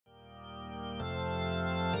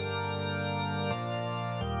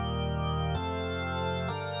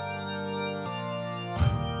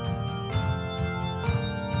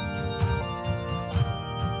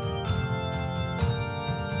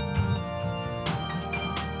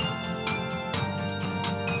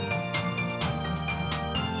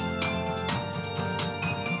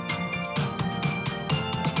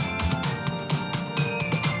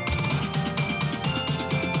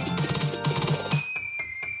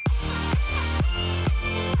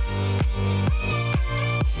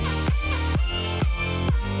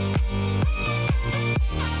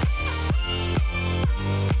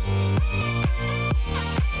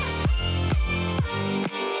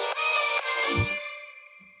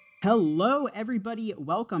Hello, everybody.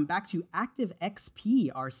 Welcome back to Active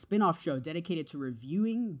XP, our spin-off show dedicated to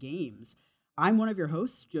reviewing games. I'm one of your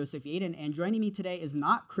hosts, Joseph Yaden, and joining me today is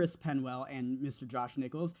not Chris Penwell and Mr. Josh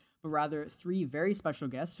Nichols, but rather three very special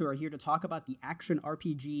guests who are here to talk about the action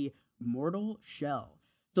RPG Mortal Shell.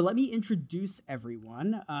 So let me introduce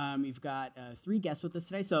everyone. We've got three guests with us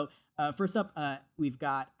today. So first up, we've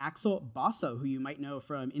got Axel Basso, who you might know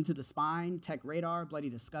from Into the Spine, Tech Radar,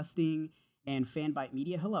 Bloody Disgusting, and Fanbyte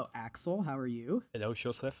Media. Hello, Axel. How are you? Hello,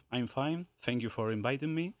 Joseph. I'm fine. Thank you for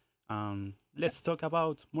inviting me. Let's talk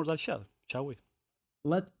about Mortal Shell, shall we?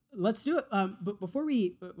 Let's do it. But before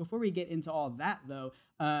we get into all that, though,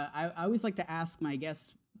 I always like to ask my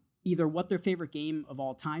guests either what their favorite game of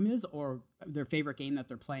all time is or their favorite game that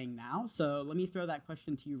they're playing now. So let me throw that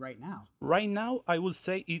question to you right now. Right now, I will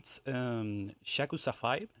say it's Yakuza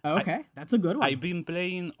 5. Okay, that's a good one. I've been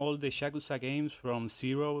playing all the Yakuza games from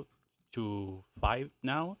 0 to 5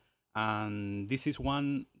 now, and this is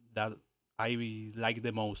one that I like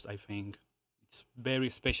the most, I think. It's very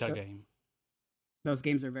special game. Those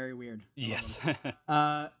games are very weird. Yes.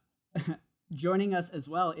 Joining us as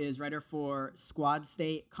well is writer for Squad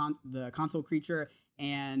State, the Console Creature,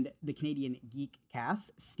 and the Canadian Geek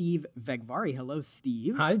Cast, Steve Vegvari. Hello,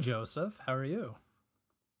 Steve. Hi, Joseph. How are you?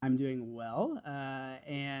 I'm doing well.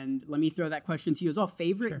 And let me throw that question to you as well.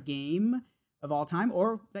 Favorite game of all time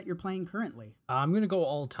or that you're playing currently? I'm going to go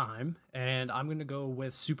all time, and I'm going to go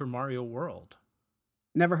with Super Mario World.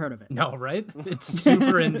 Never heard of it. No, right? It's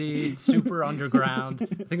super indie, super underground. I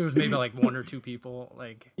think it was maybe like one or two people.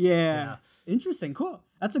 Yeah. Interesting. Cool.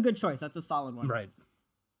 That's a good choice. That's a solid one. Right.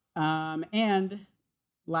 And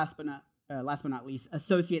last but not least,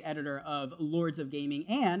 associate editor of Lords of Gaming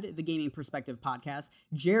and the Gaming Perspective podcast,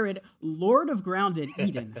 Jared, Lord of Grounded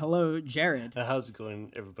Eden. Hello, Jared. How's it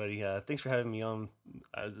going, everybody? Thanks for having me on.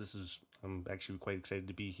 I'm actually quite excited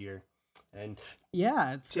to be here. And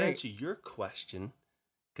yeah, it's to answer your question,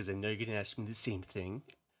 because I know you're going to ask me the same thing.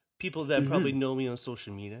 People that probably know me on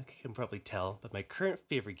social media can probably tell, but my current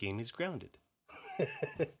favorite game is Grounded.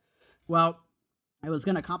 Well, I was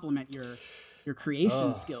going to compliment your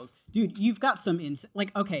creation skills. Dude, you've got some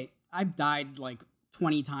okay, I've died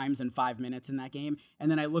 20 times in 5 minutes in that game,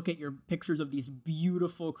 and then I look at your pictures of these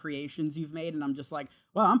beautiful creations you've made, and I'm just like,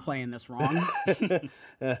 well, I'm playing this wrong.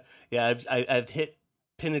 Yeah, I've hit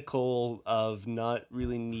pinnacle of not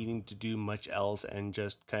really needing to do much else and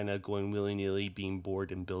just kind of going willy-nilly, being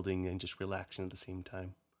bored and building and just relaxing at the same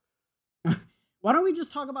time. Why don't we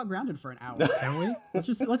just talk about Grounded for an hour? Can we? Let's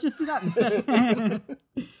just do that instead.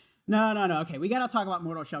 No. Okay, we gotta talk about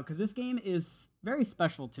Mortal Shell because this game is very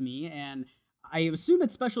special to me, and I assume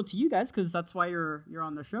it's special to you guys because that's why you're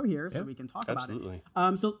on the show here, so we can talk about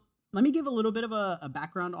it. So let me give a little bit of a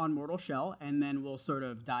background on Mortal Shell, and then we'll sort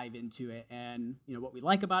of dive into it and what we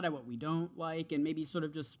like about it, what we don't like, and maybe sort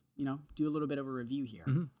of just do a little bit of a review here.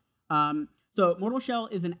 So Mortal Shell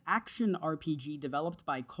is an action RPG developed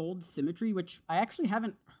by Cold Symmetry, which I actually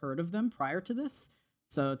haven't heard of them prior to this.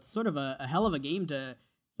 So it's sort of a hell of a game to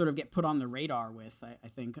sort of get put on the radar with, I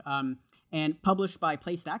think. And published by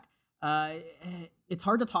PlayStack. It's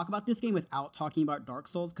hard to talk about this game without talking about Dark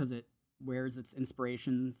Souls because it wears its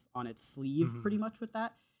inspirations on its sleeve pretty much with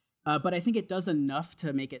that. But I think it does enough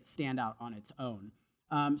to make it stand out on its own.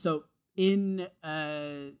 So in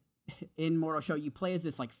Mortal Shell, you play as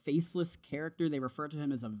this faceless character. They refer to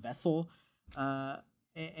him as a vessel.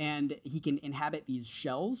 And he can inhabit these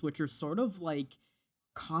shells, which are sort of like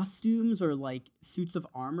costumes or suits of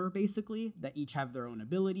armor, basically, that each have their own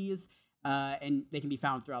abilities. And they can be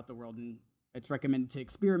found throughout the world. And it's recommended to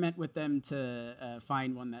experiment with them to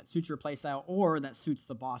find one that suits your playstyle or that suits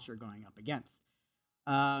the boss you're going up against.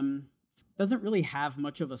 Doesn't really have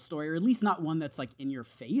much of a story, or at least not one that's in your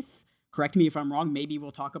face. Correct me if I'm wrong. Maybe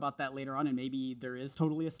we'll talk about that later on, and maybe there is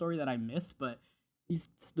totally a story that I missed. But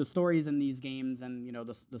the stories in these games and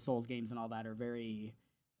the Souls games and all that are very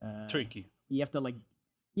tricky. You have to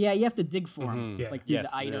you have to dig for them, through the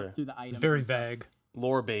items. It's very vague,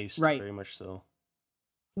 lore based, right? Very much so.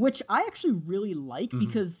 Which I actually really like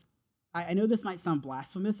because I know this might sound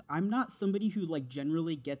blasphemous. I'm not somebody who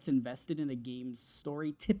generally gets invested in a game's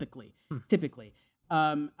story. Typically,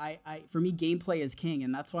 for me, gameplay is king,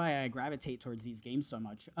 and that's why I gravitate towards these games so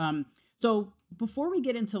much. So before we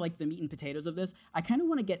get into the meat and potatoes of this, I kind of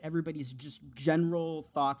want to get everybody's just general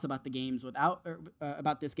thoughts about the games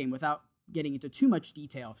about this game without getting into too much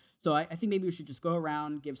detail. So I think maybe we should just go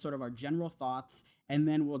around, give sort of our general thoughts, and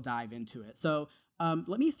then we'll dive into it. So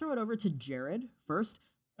let me throw it over to Jared first.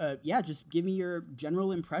 yeah, just give me your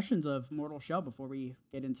general impressions of Mortal Shell before we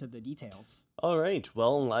get into the details. All right.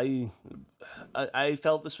 Well, I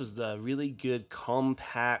felt this was the really good,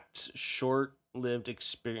 compact, short-lived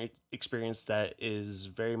experience that is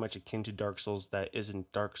very much akin to Dark Souls. That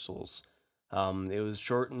isn't Dark Souls. It was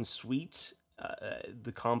short and sweet.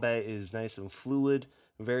 The combat is nice and fluid,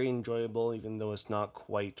 very enjoyable, even though it's not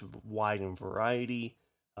quite wide in variety.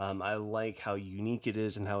 I like how unique it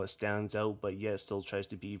is and how it stands out, but yet still tries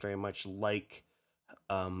to be very much like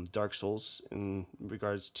Dark Souls in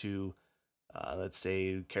regards to, let's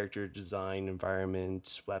say, character design,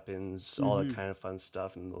 environment, weapons, all that kind of fun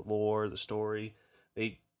stuff, and the lore, the story.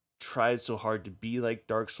 They tried so hard to be like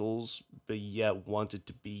Dark Souls, but yet wanted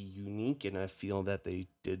to be unique, and I feel that they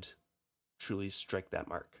did truly strike that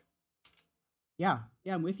mark. Yeah,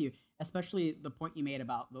 I'm with you. Especially the point you made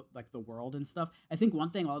about the world and stuff. I think one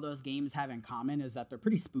thing all those games have in common is that they're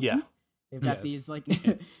pretty spooky. Yeah. They've got these like,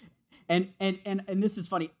 and this is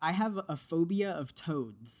funny. I have a phobia of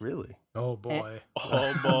toads. Really? Oh boy.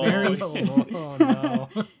 Oh boy. Very oh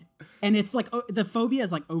no. And it's like the phobia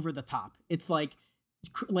is like over the top. It's like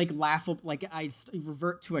laughable, like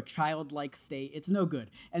revert to a childlike state. It's no good.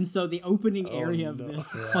 And so the opening area of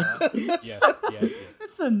this, it's like Yes.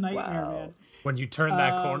 it's a nightmare, Wow. man. When you turn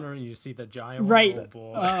that corner and you see the giant Right. one,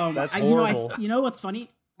 oh boy. That's you know, horrible. you know what's funny?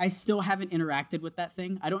 I still haven't interacted with that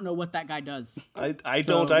thing. I don't know what that guy does. I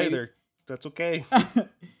So don't maybe- either. That's okay.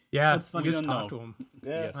 Yeah, That's funny. you just We don't talk know. to him.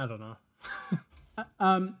 Yeah. Yes. I don't know.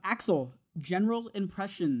 Axel, general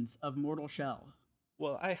impressions of Mortal Shell.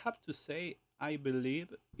 Well, I have to say, I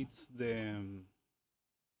believe it's the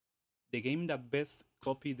game that best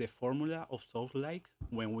copy the formula of Souls-likes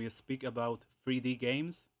when we speak about 3D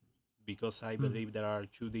games, because I believe there are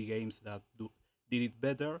 2D games that did it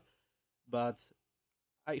better, but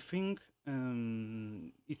I think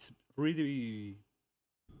it's really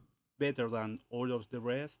better than all of the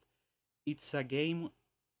rest. It's a game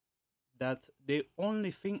that the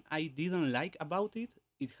only thing I didn't like about it,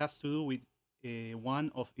 it has to do with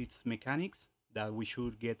one of its mechanics that we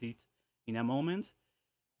should get it in a moment.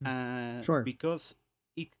 Sure. Because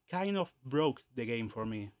it kind of broke the game for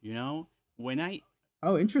me, you know? When I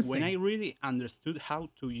Interesting. really understood how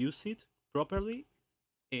to use it properly,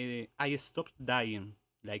 I stopped dying,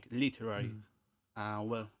 like literally.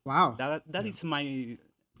 Well, Wow. that is my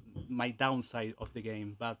downside of the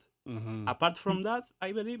game. But Mm-hmm. apart from that,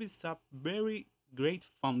 I believe it's a very great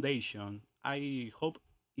foundation. I hope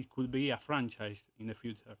it could be a franchise in the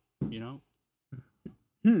future, you know?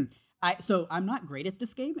 So I'm not great at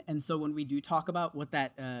this game, and so when we do talk about what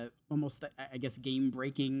that almost, I guess,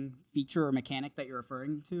 game-breaking feature or mechanic that you're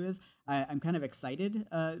referring to is, I'm kind of excited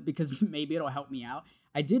because maybe it'll help me out.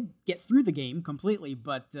 I did get through the game completely,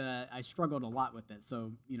 but I struggled a lot with it,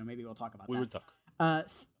 so maybe we'll talk about We that. will talk.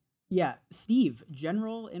 Yeah, Steve,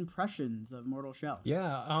 general impressions of Mortal Shell.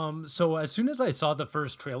 Yeah. So as soon as I saw the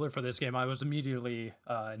first trailer for this game, I was immediately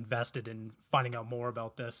invested in finding out more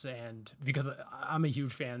about this, and because I'm a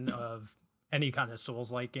huge fan of any kind of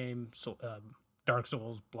Souls-like game, so Dark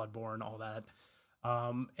Souls, Bloodborne, all that.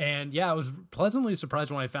 And yeah, I was pleasantly surprised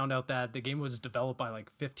when I found out that the game was developed by like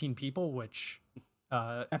 15 people, which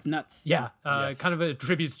That's nuts. yeah, Yes. kind of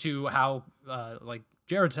attributes to how like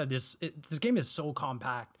Jared said, this game is so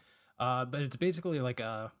compact. But it's basically like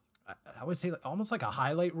I would say almost like a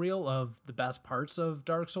highlight reel of the best parts of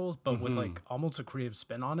Dark Souls, but with like almost a creative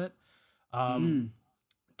spin on it.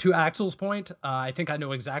 To Axel's point, I think I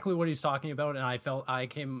know exactly what he's talking about, and I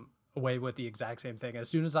came away with the exact same thing. As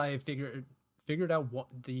soon as I figured out what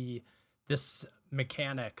this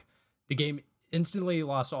mechanic, the game instantly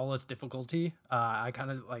lost all its difficulty. I kind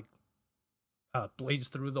of like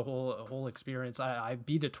blazed through the whole experience. I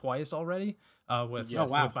beat it twice already with Yes. Oh,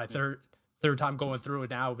 wow. with my third time going through it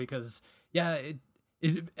now, because yeah,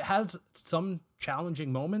 it has some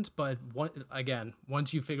challenging moments, but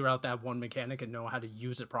once you figure out that one mechanic and know how to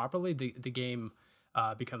use it properly, the game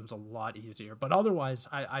becomes a lot easier. But otherwise,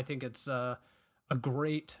 I think it's a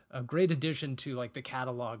great addition to like the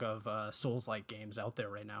catalog of Souls-like games out there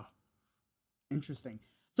right now. Interesting.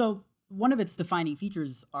 So one of its defining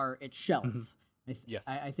features are its shells. Yes.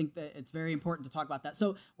 I think that it's very important to talk about that.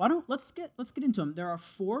 So let's get into them. There are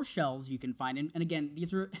 4 shells you can find, and again,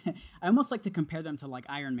 these are I almost like to compare them to like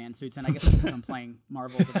Iron Man suits, and I guess because I'm playing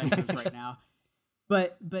Marvel's Avengers right now.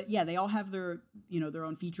 But yeah, they all have their their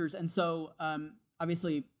own features, and so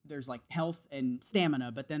obviously there's like health and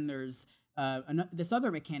stamina, but then there's this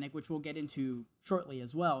other mechanic which we'll get into shortly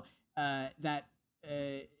as well.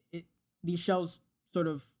 These shells sort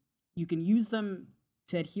of, you can use them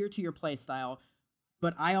to adhere to your play style,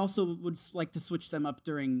 but I also would like to switch them up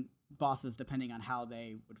during bosses depending on how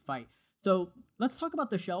they would fight. So let's talk about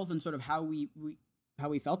the shells and sort of how we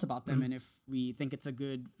felt about them, and if we think it's a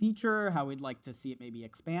good feature, how we'd like to see it maybe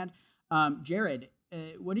expand. Jared,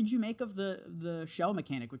 what did you make of the shell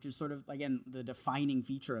mechanic, which is sort of, again, the defining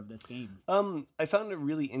feature of this game? I found it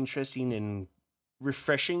really interesting and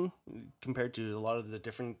refreshing compared to a lot of the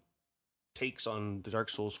different takes on the Dark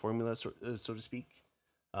Souls formula, so to speak.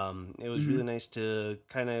 It was really nice to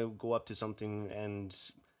kind of go up to something, and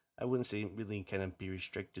I wouldn't say really kind of be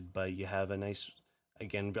restricted, but you have a nice,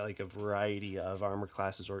 again, like a variety of armor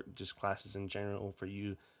classes or just classes in general for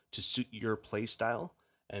you to suit your play style.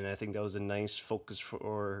 And I think that was a nice focus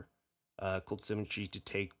for Cult Symmetry to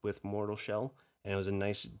take with Mortal Shell. And it was a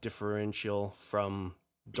nice differential from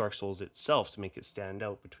Dark Souls itself to make it stand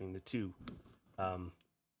out between the two.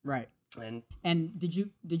 Right. And did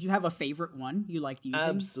you have a favorite one you liked using?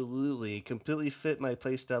 Absolutely. It completely fit my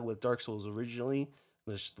playstyle with Dark Souls originally.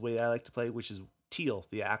 That's the way I like to play, which is Teal,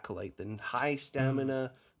 the Acolyte. The high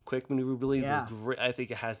stamina, quick maneuverability. Yeah. I think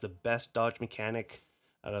it has the best dodge mechanic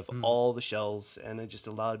out of all the shells, and it just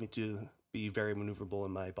allowed me to be very maneuverable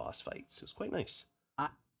in my boss fights. It was quite nice.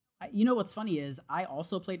 You know what's funny is I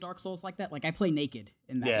also play Dark Souls like that. Like, I play naked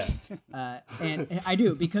in that. Yeah. And I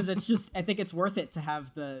do, because it's just, I think it's worth it to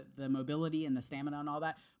have the mobility and the stamina and all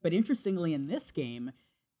that. But interestingly, in this game,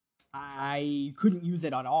 I couldn't use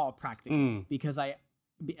it at all practically because I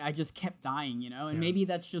just kept dying, you know? And maybe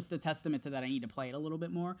that's just a testament to that I need to play it a little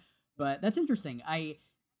bit more. But that's interesting. I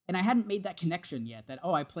hadn't made that connection yet that,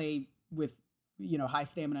 I play with, high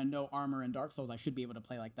stamina, no armor in Dark Souls. I should be able to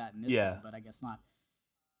play like that in this game, but I guess not.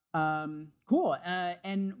 Cool.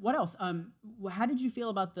 And what else? How did you feel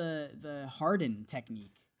about the harden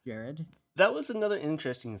technique, Jared? That was another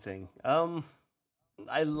interesting thing.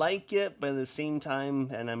 I like it, but at the same time,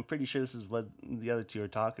 and I'm pretty sure this is what the other two are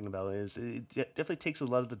talking about, is it definitely takes a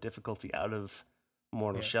lot of the difficulty out of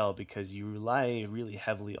Mortal Shell because you rely really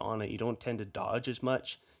heavily on it. You don't tend to dodge as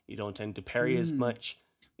much. You don't tend to parry as much.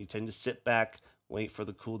 You tend to sit back, wait for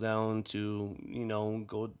the cooldown to,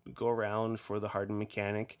 go around for the harden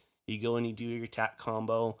mechanic. You go and you do your attack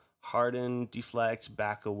combo, harden, deflect,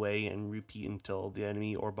 back away, and repeat until the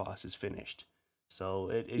enemy or boss is finished. So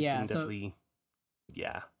it can definitely,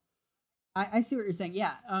 I see what you're saying.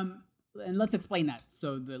 Yeah. And let's explain that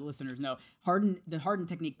so the listeners know. The harden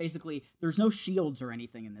technique, basically, there's no shields or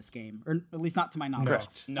anything in this game, or at least not to my knowledge.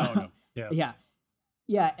 Correct. No.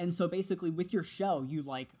 Yeah. And so basically, with your shell, you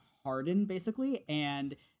harden basically,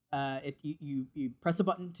 and you press a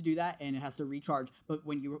button to do that, and it has to recharge. But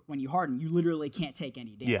when you harden, you literally can't take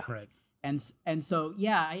any damage. Yeah. Right. And so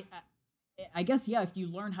I guess if you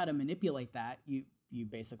learn how to manipulate that, you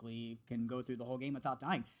basically can go through the whole game without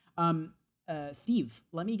dying. Steve,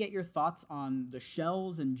 let me get your thoughts on the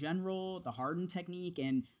shells in general, the harden technique,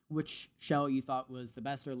 and which shell you thought was the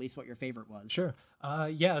best, or at least what your favorite was. Sure.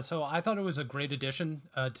 So I thought it was a great addition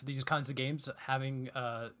to these kinds of games, having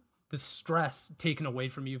the stress taken away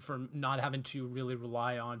from you from not having to really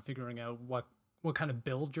rely on figuring out what kind of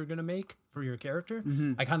build you're going to make for your character.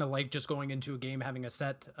 I kind of like just going into a game, having a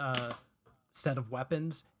set of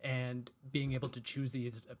weapons and being able to choose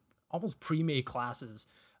these almost pre-made classes.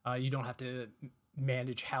 You don't have to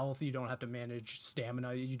manage health. You don't have to manage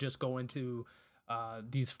stamina. You just go into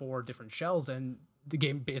these 4 different shells, and the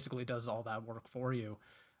game basically does all that work for you.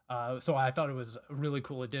 So I thought it was a really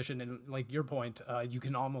cool addition. And like your point, you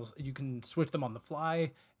can switch them on the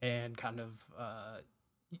fly and kind of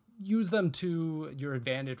use them to your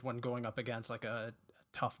advantage when going up against like a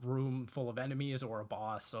tough room full of enemies or a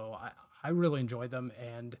boss. So I really enjoyed them.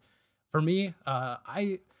 And for me,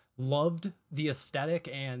 I loved the aesthetic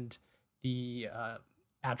and the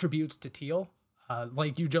attributes to Teal.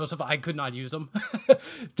 Like you, Joseph, I could not use him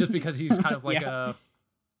just because he's kind of like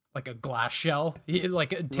a glass shell. He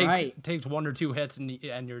takes 1 or 2 hits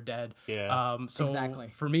and you're dead. Yeah. So exactly.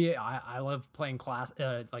 For me, I love playing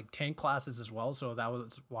tank classes as well. So that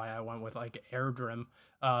was why I went with Erdrim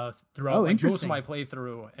throughout most of my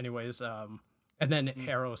playthrough, anyways. And then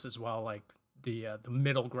Harros as well, like the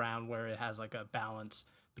middle ground where it has like a balance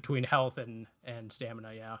between health and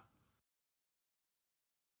stamina. Yeah.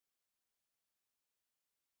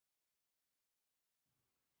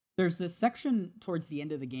 There's this section towards the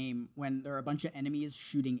end of the game when there are a bunch of enemies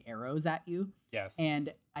shooting arrows at you. Yes.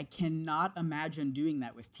 And I cannot imagine doing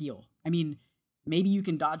that with Teal. I mean, maybe you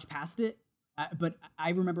can dodge past it, but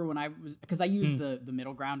I remember when because I used the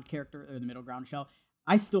middle ground character, or the middle ground shell,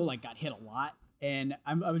 I still got hit a lot. And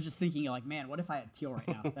I was just thinking, man, what if I had Teal right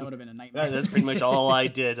now? That would have been a nightmare. That's pretty much all I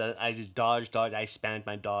did. I just dodged. I spammed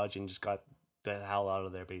my dodge and just got the hell out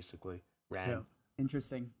of there, basically. Ran. Yeah.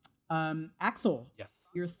 Interesting. Axel, Yes.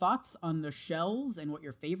 your thoughts on the shells and what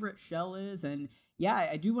your favorite shell is, and yeah,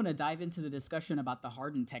 I do want to dive into the discussion about the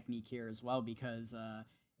harden technique here as well because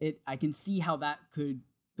I can see how that could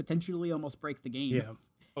potentially almost break the game. Yeah.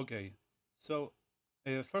 Okay. So,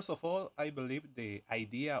 first of all, I believe the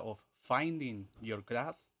idea of finding your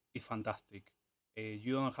class is fantastic.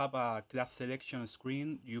 You don't have a class selection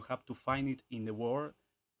screen, you have to find it in the world.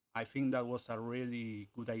 I think that was a really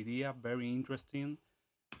good idea, very interesting.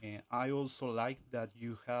 I also like that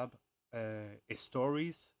you have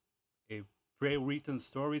stories, uh, pre-written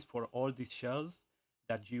stories for all these shells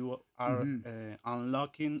that you are Mhm.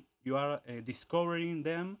 unlocking. You are discovering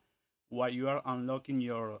them while you are unlocking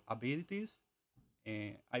your abilities.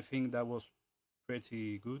 I think that was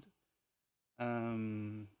pretty good.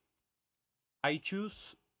 Um, I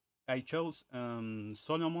choose, I chose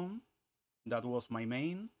Solomon. That was my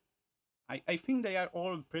main. I think they are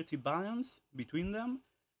all pretty balanced between them.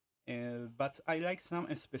 But I like some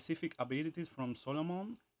specific abilities from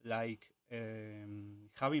Solomon, like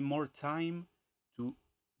having more time to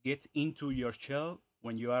get into your shell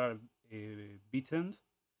when you are beaten.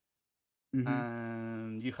 Mhm.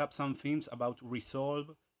 And you have some themes about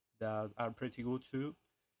resolve that are pretty good too.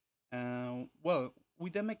 Well,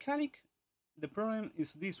 with the mechanic, the problem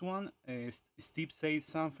is this one. Steve says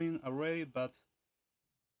something already, but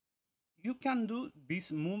you can do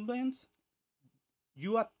these movements.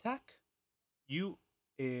 You attack. You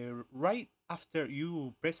right after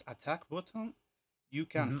you press attack button, you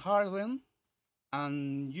can Hmm. harden,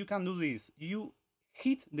 and you can do this. You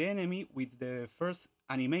hit the enemy with the first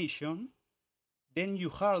animation, then you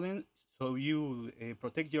harden, so you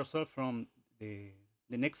protect yourself from the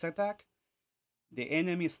next attack. The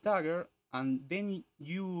enemy stagger, and then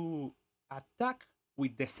you attack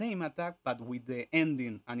with the same attack but with the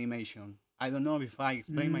ending animation. I don't know if I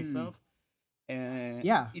explain Mm. myself.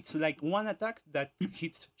 Yeah. It's like one attack that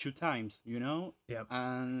hits two times, you know, Yep.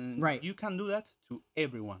 and Right. you can do that to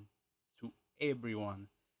everyone.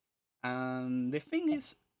 And the thing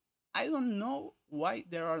is, I don't know why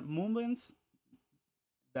there are movements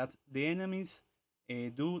that the enemies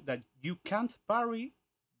do that you can't parry,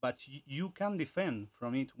 but you can defend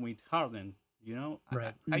from it with harden. You know,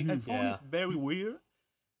 Right. I Mhm. found Yeah. it very weird.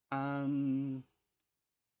 Um,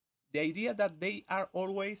 the idea that they are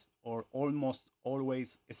always or almost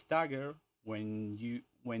always stagger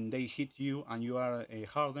when they hit you and you are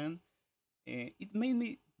hardened, it made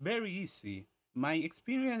me very easy. My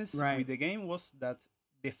experience Right. with the game was that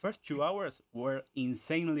the first 2 hours were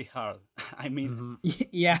insanely hard. I mean, Hmm.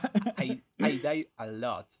 Yeah. I died a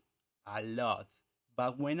lot.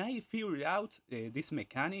 But when I figured out this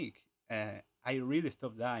mechanic, I really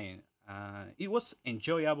stopped dying. It was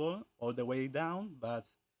enjoyable all the way down, but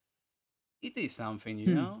it is something, you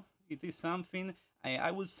Hmm. know. It is something.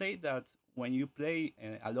 I would say that when you play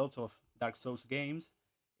a lot of Dark Souls games,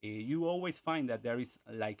 you always find that there is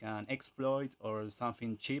like an exploit or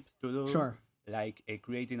something cheap to do, Sure. like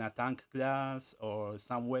creating a tank class or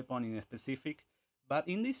some weapon in a specific. But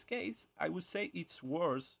in this case, I would say it's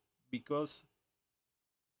worse because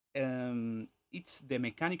it's the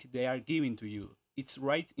mechanic they are giving to you. It's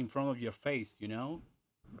right in front of your face, you know.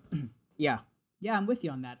 Yeah. Yeah, I'm with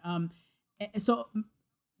you on that. So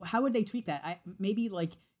how would they tweak that? Maybe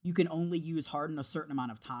like you can only use harden a certain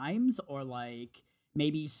amount of times, or like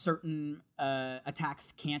maybe certain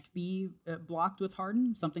attacks can't be blocked with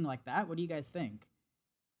harden, something like that. What do you guys think?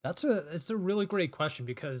 It's a really great question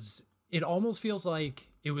because it almost feels like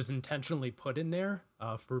it was intentionally put in there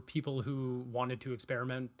for people who wanted to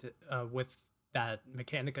experiment with that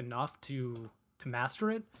mechanic enough to master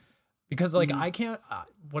it. Because like Hmm. I can't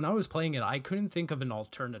when I was playing it, I couldn't think of an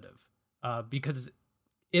alternative because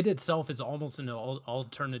it itself is almost an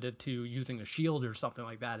alternative to using a shield or something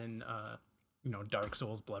like that in Dark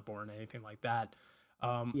Souls, Bloodborne, anything like that.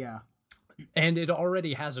 Um, Yeah. and it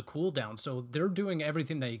already has a cooldown, so they're doing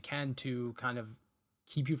everything they can to kind of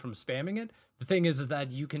keep you from spamming it. The thing is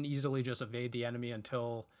that you can easily just evade the enemy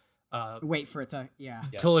uh Wait for it to. Yeah.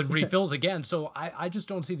 till it Yes. refills again. So I just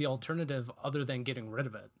don't see the alternative other than getting rid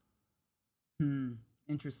of it. Hmm.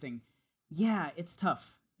 Interesting. Yeah, it's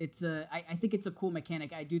tough. I think it's a cool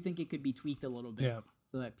mechanic. I do think it could be tweaked a little bit Yeah.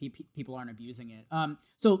 so that people aren't abusing it.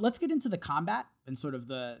 So let's get into the combat and sort of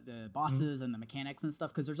the bosses and the mechanics and stuff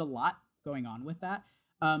because there's a lot going on with that.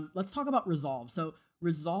 Let's talk about resolve. So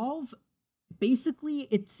resolve, basically,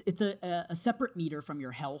 it's a separate meter from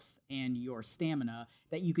your health and your stamina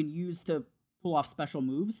that you can use to pull off special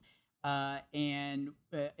moves. And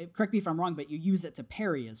correct me if I'm wrong, but you use it to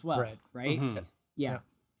parry as well, Right. right? Hmm. Yes. Yeah. Yeah.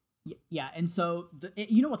 Yeah, and so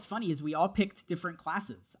you know what's funny is we all picked different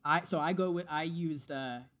classes. I used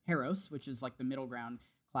Heros, which is like the middle ground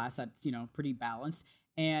class that's pretty balanced,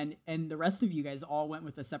 and the rest of you guys all went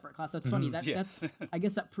with a separate class. That's funny. Yes. That's I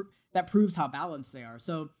guess that proves how balanced they are.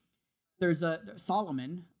 So there's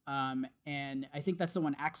Solomon, and I think that's the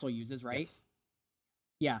one Axel uses, right? Yes.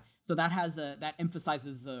 Yeah. So that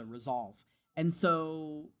emphasizes the resolve, and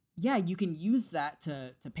so yeah, you can use that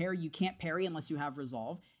to parry. You can't parry unless you have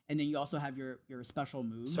resolve, and then you also have your special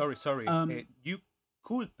moves. Sorry. You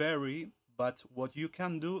could parry, but what you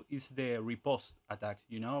can do is the riposte attack,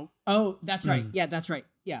 you know? Oh, that's right. Yeah, that's right.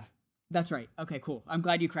 Yeah, that's right. Okay, cool. I'm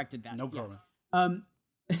glad you corrected that. No Yeah. problem.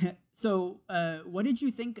 So, what did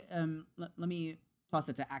you think? Let me toss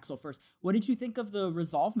it to Axel first. What did you think of the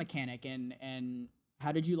resolve mechanic, and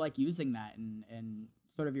how did you like using that, and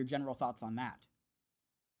sort of your general thoughts on that?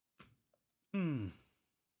 I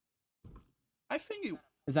think it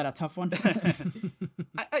Is that a tough one?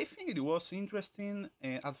 I think it was interesting.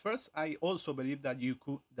 At first, I also believed that you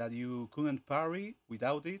couldn't parry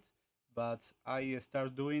without it, but I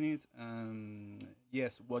started doing it. And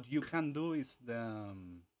yes, what you can do is the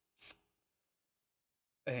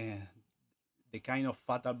kind of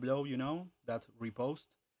fatal blow, that riposte.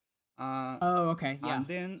 Oh, okay. Yeah. And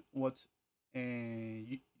then what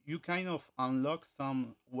you kind of unlock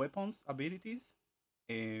some weapons abilities.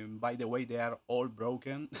 By the way, they are all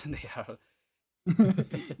broken. They are.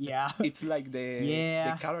 Yeah. It's like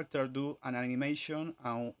the character do an animation,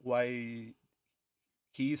 and while he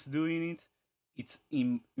is doing it, it's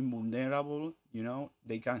invulnerable.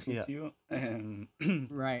 They can hit you.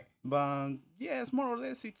 Right. But yes, more or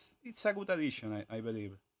less, it's a good addition, I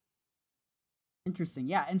believe. Interesting.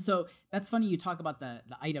 Yeah. And so that's funny you talk about the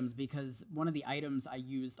items, because one of the items I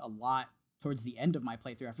used a lot towards the end of my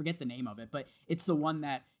playthrough, I forget the name of it, but it's the one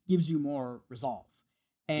that gives you more resolve.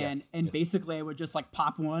 And Yes. basically I would just like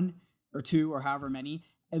pop one or two or however many,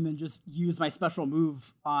 and then just use my special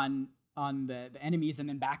move on the enemies, and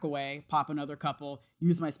then back away, pop another couple,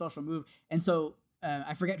 use my special move. And so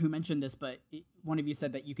I forget who mentioned this, but one of you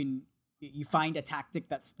said that you find a tactic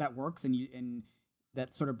that works, and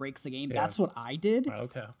that sort of breaks the game. Yeah. That's what I did.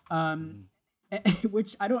 Okay.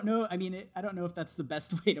 Which I don't know. I mean, I don't know if that's the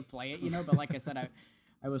best way to play it, but like I said,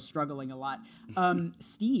 I was struggling a lot.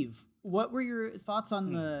 Steve, what were your thoughts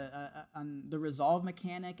on the resolve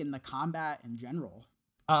mechanic and the combat in general?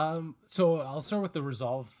 So I'll start with the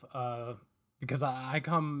resolve, because I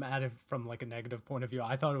come at it from like a negative point of view.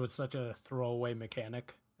 I thought it was such a throwaway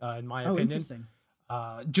mechanic, in my opinion. Interesting.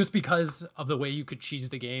 Just because of the way you could cheese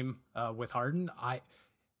the game with Harden.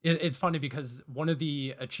 It's funny because one of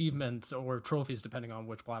the achievements or trophies, depending on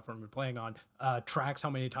which platform you're playing on, tracks how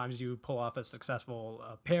many times you pull off a successful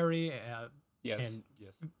parry. Yes. And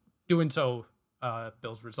Yes. doing so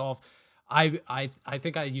builds resolve. I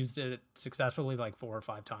think I used it successfully like 4 or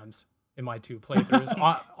 5 times in my 2 playthroughs.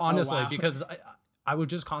 Honestly, wow. because I would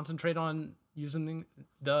just concentrate on using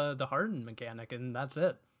the Harden mechanic, and that's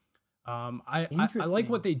it. I like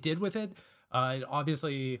what they did with it. It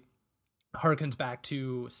obviously harkens back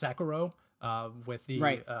to Sekiro with the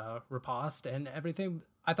riposte and everything.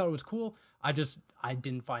 I thought it was cool. I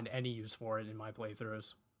didn't find any use for it in my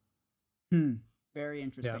playthroughs. Very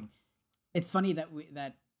interesting. Yeah. It's funny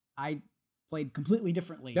that I played completely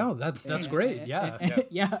differently. No, that's great.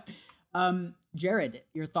 Yeah. Jared,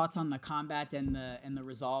 your thoughts on the combat and the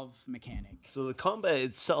resolve mechanic? So the combat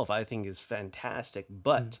itself, I think, is fantastic,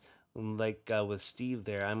 but like with Steve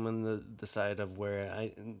there, I'm on the side of where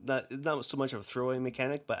I not so much of a throwaway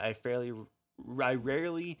mechanic, but I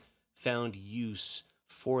rarely found use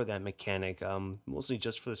for that mechanic. Mostly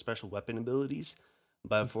just for the special weapon abilities,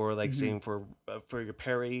 but for like saying for your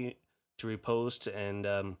parry to riposte and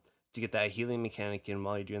to get that healing mechanic in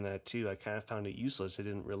while you're doing that too, I kind of found it useless. I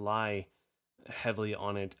didn't rely heavily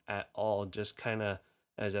on it at all, just kind of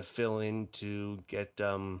as a fill-in to get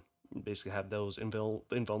basically have those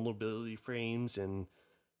invulnerability frames and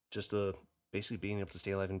just basically being able to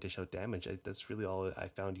stay alive and dish out damage. That's really all I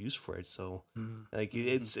found use for it. So like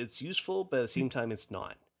it's useful, but at the same time it's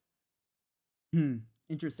not.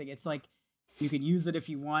 Interesting. It's like you can use it if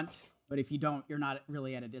you want, but if you don't, you're not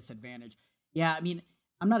really at a disadvantage. Yeah, I mean,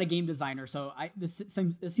 I'm not a game designer, so this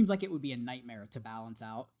seems like it would be a nightmare to balance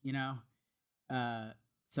out,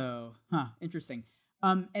 So, interesting.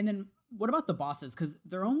 And then what about the bosses? Because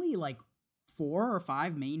they're only like 4 or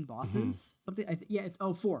 5 main bosses. Something. It's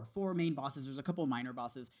 4 main bosses. There's a couple of minor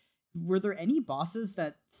bosses. Were there any bosses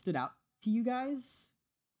that stood out to you guys?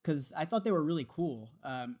 Because I thought they were really cool,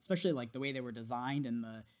 especially like the way they were designed and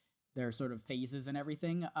their sort of phases and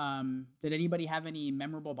everything. Did anybody have any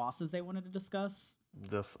memorable bosses they wanted to discuss?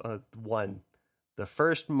 the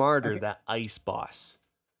first martyr, Okay. that ice boss.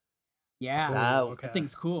 Yeah, That- that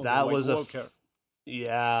thing's cool. that White was a Walker.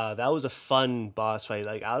 Yeah, that was a fun boss fight.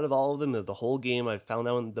 Like out of all of them, the whole game, I found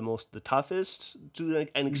that one the toughest to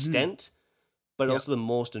like, an extent, but Yep. also the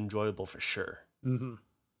most enjoyable for sure. Mm-hmm.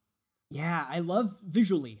 Yeah, I love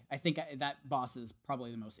visually. I think that boss is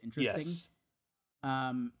probably the most interesting. Yes.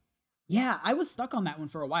 Yeah, I was stuck on that one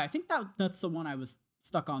for a while. I think that's the one I was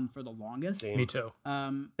stuck on for the longest. Same. Me too.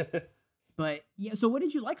 But yeah, so what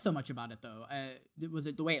did you like so much about it though? Was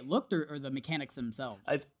it the way it looked or the mechanics themselves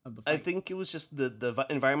of the fight? I think it was just the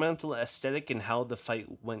environmental aesthetic and how the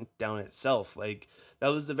fight went down itself. Like that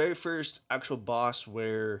was the very first actual boss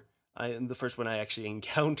where the first one I actually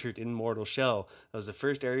encountered in Mortal Shell. That was the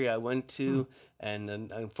first area I went to, and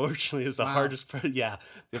then unfortunately, it was the Wow. hardest part. Yeah,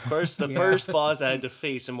 of course, the Yeah. first boss I had to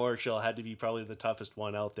face in Mortal Shell had to be probably the toughest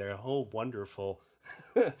one out there. Oh, wonderful!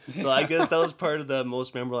 So I guess that was part of the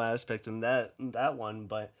most memorable aspect in that one.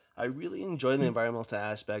 But I really enjoy the environmental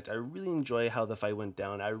aspect. I really enjoy how the fight went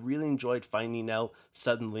down. I really enjoyed finding out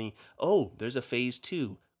suddenly, oh, there's a phase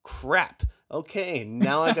 2. Crap. Okay,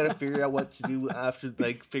 now I gotta figure out what to do after,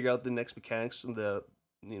 like, figure out the next mechanics and the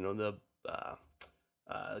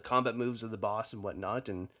combat moves of the boss and whatnot.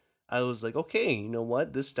 And I was like, okay, you know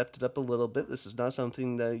what? This stepped it up a little bit. This is not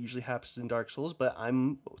something that usually happens in Dark Souls, but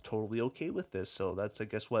I'm totally okay with this. So that's, I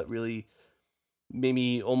guess, what really made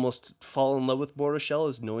me almost fall in love with Mortal Shell,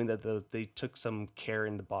 is knowing that they took some care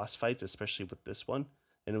in the boss fights, especially with this one,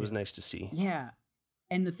 and it was nice to see. Yeah.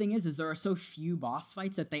 And the thing is there are so few boss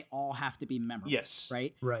fights that they all have to be memorable. Yes.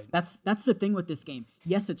 Right? Right. That's the thing with this game.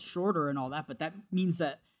 Yes, it's shorter and all that, but that means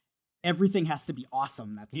that everything has to be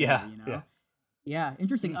awesome. That's Yeah, there, you know? yeah. Yeah,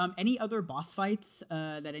 interesting. Any other boss fights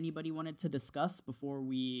that anybody wanted to discuss before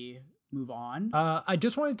we move on? I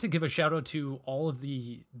just wanted to give a shout out to all of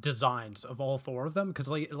the designs of all 4 of them, because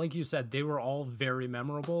like you said, they were all very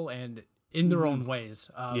memorable and in their own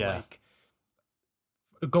ways. Yeah. Like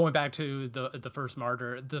going back to the first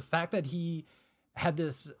martyr, the fact that he had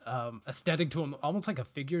this aesthetic to him, almost like a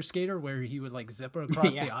figure skater, where he would like zip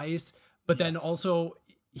across Yeah. the ice, but then Yes. also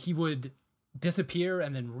he would disappear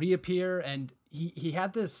and then reappear, and he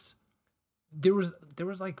had this. There was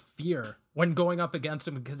like fear when going up against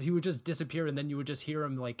him, because he would just disappear and then you would just hear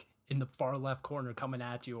him like in the far left corner coming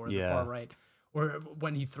at you, or the Yeah. far right, or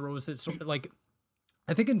when he throws it. So like,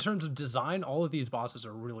 I think in terms of design, all of these bosses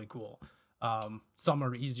are really cool. Some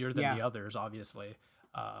are easier than Yeah. the others, obviously.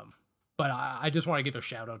 But I just want to give a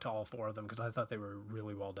shout out to all 4 of them, because I thought they were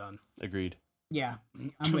really well done. Agreed. Yeah,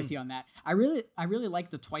 I'm with you on that. I really like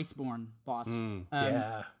the Twiceborn boss.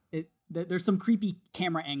 Yeah. There's some creepy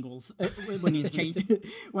camera angles when he's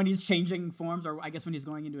when he's changing forms, or I guess when he's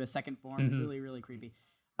going into a second form. Mhm. Really, really creepy.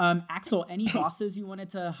 Axel, any bosses you wanted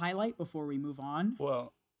to highlight before we move on?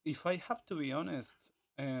 Well, if I have to be honest,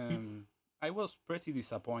 I was pretty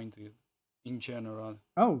disappointed in general.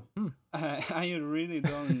 Oh, I really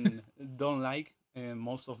don't like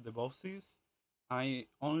most of the bosses. I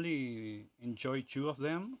only enjoy 2 of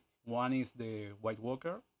them. One is the White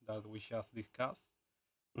Walker that we just discussed,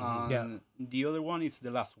 Mhm. and the other one is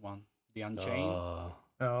the last one, the Unchained. Oh,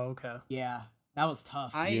 okay. yeah, that was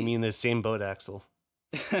tough. You mean the same boat, Axel?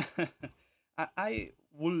 I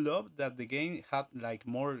would love that the game had like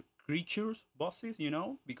more creatures bosses, you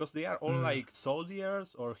know, because they are all like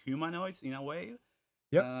soldiers or humanoids in a way.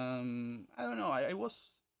 Yep. I don't know. I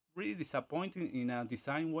was really disappointed in a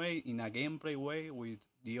design way, in a gameplay way with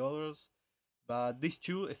the others, but these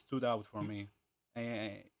 2 stood out for me.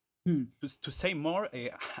 To say more,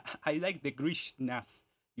 I like the grishness,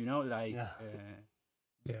 you know, like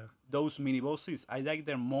Yeah. those mini bosses. I like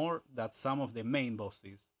them more than some of the main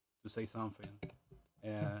bosses, to say something.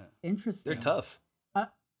 Interesting. They're tough.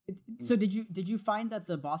 So did you find that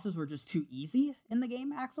the bosses were just too easy in the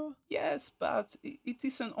game, Axel? Yes, but it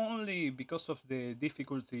isn't only because of the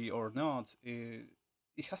difficulty or not.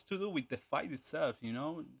 It has to do with the fight itself. You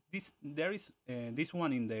know, there is this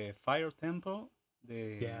one in the Fire Temple,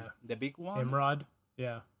 the big one. Imrod.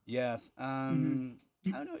 Yeah. Yes, I don't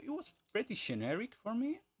know. It was pretty generic for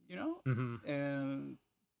me. You know, Mm-hmm.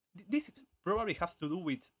 this probably has to do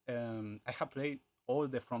with I have played all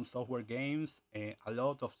the From Software games, a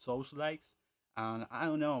lot of Souls-likes, and I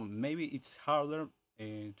don't know, maybe it's harder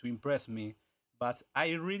to impress me, but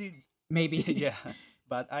I really, Maybe. yeah,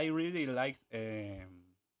 but I really liked the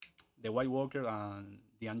White Walker and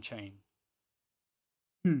the Unchained.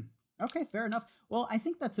 Okay, fair enough. Well, I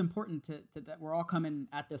think that's important to that we're all coming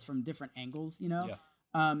at this from different angles, you know?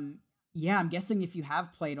 Yeah. Yeah, I'm guessing if you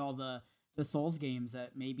have played all the Souls games,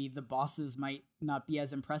 that maybe the bosses might not be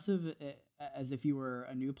as impressive as if you were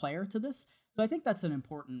a new player to this. So I think that's an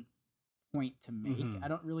important point to make. Mhm. I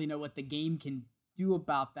don't really know what the game can do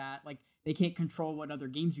about that. Like they can't control what other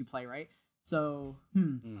games you play, right? So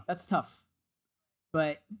that's tough.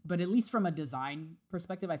 But at least from a design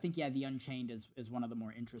perspective, I think the Unchained is one of the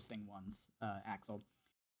more interesting ones, Axel.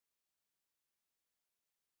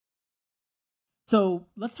 So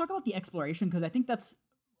let's talk about the exploration because I think that's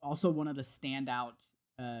also one of the standout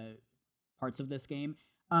parts of this game.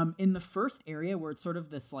 In the first area where it's sort of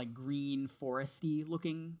this like green foresty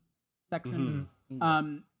looking section,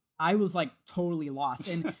 I was like totally lost.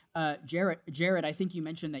 And Jared, I think you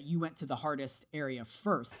mentioned that you went to the hardest area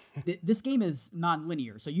first. This game is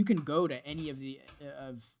non-linear, so you can go to any of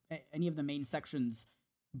the main sections,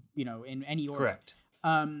 in any order. Correct.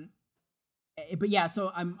 But yeah,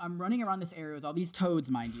 so I'm running around this area with all these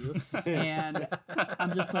toads, mind you, and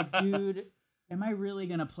I'm just like, dude, am I really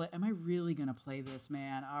gonna play this,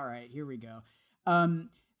 man? All right, here we go.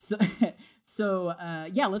 So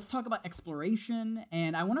let's talk about exploration,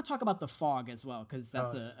 and I want to talk about the fog as well because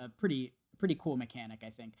that's a pretty cool mechanic, I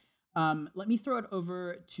think. Let me throw it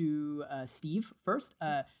over to Steve first.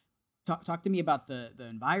 Talk to me about the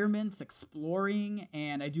environments, exploring,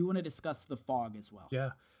 and I do want to discuss the fog as well.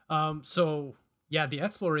 Yeah. The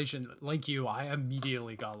exploration, like you, I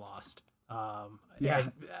immediately got lost.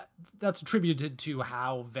 And that's attributed to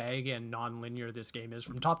how vague and non-linear this game is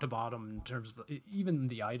from top to bottom in terms of even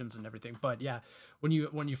the items and everything. But yeah, when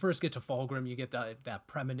you first get to Fulgrim, you get that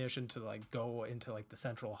premonition to like go into like the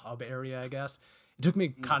central hub area, I guess. It took me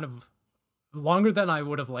kind of longer than I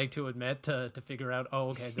would have liked to admit to figure out,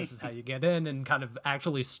 this is how you get in and kind of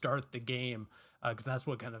actually start the game, because that's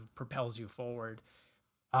what kind of propels you forward.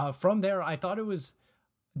 From there, I thought it was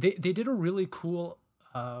they did a really cool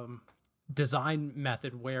design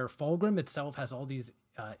method where Fulgrim itself has all these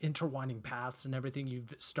intertwining paths and everything. You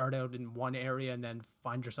start out in one area and then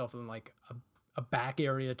find yourself in like a back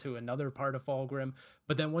area to another part of Fulgrim.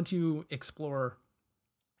 But then once you explore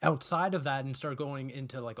outside of that and start going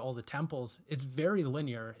into like all the temples, it's very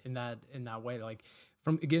linear in that way, like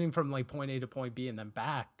from getting from like point A to point B and then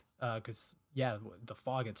back, because the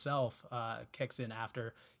fog itself kicks in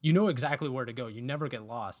after. You know exactly where to go. You never get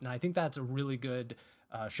lost. And I think that's a really good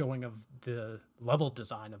showing of the level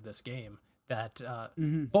design of this game. That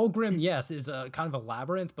Fulgrim, yes, is a kind of a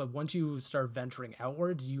labyrinth, but once you start venturing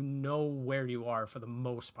outwards, you know where you are for the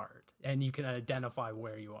most part, and you can identify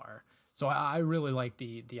where you are. So I really like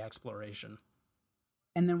the exploration.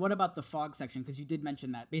 And then what about the fog section? Because you did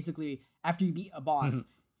mention that basically after you beat a boss,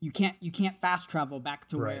 you can't fast travel back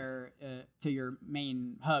to where to your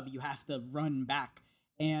main hub. You have to run back,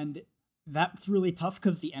 and that's really tough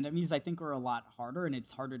because the enemies I think are a lot harder and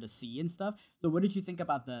it's harder to see and stuff. So what did you think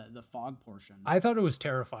about the fog portion? I thought it was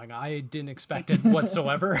terrifying. I didn't expect it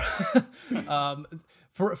whatsoever.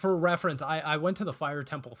 For reference, I went to the fire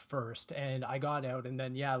temple first and I got out, and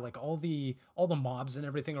then like all the mobs and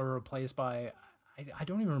everything are replaced by I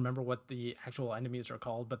don't even remember what the actual enemies are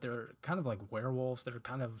called, but they're kind of like werewolves. They're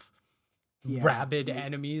kind of rabid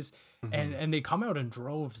enemies, and they come out in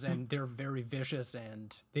droves, and they're very vicious,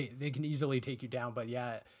 and they can easily take you down. But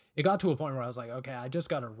it got to a point where I was like, okay, I just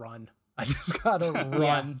gotta run. I just gotta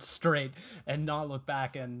run straight and not look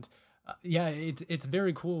back. And it's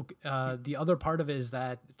very cool. The other part of it is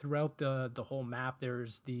that throughout the whole map,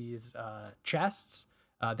 there's these chests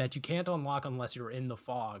that you can't unlock unless you're in the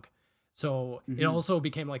fog. So it also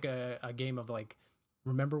became like a game of like,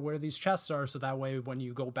 remember where these chests are, so that way when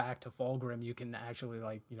you go back to Fulgrim, you can actually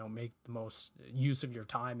like, make the most use of your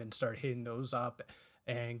time and start hitting those up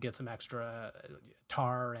and get some extra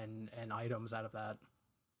tar and items out of that.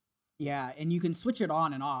 Yeah, and you can switch it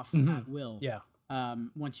on and off at will. Yeah.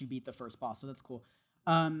 Once you beat the first boss, so that's cool.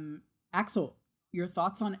 Axel, your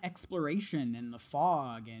thoughts on exploration and the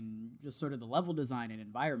fog and just sort of the level design and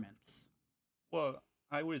environments? Well,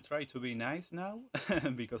 I will try to be nice now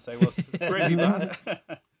because I was pretty bad.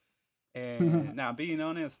 Now, being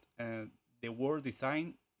honest, the world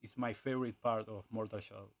design is my favorite part of Mortal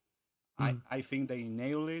Shell. I think they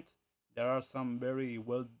nail it. There are some very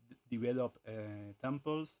well developed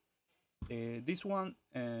temples. This one,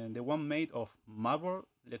 the one made of marble,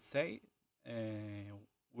 let's say,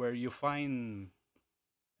 where you find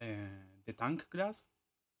the tank glass,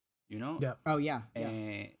 Yeah. Oh yeah.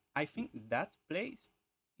 I think that place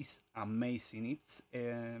is amazing. It's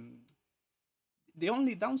the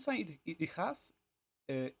only downside it has.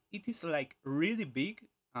 It is like really big,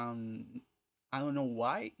 and I don't know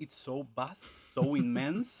why it's so vast, so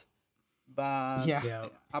immense. But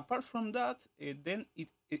apart from that, then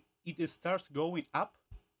it starts going up.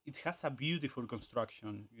 It has a beautiful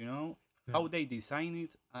construction. How they design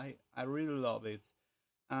it. I really love it.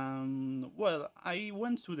 Well, I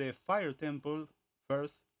went to the fire temple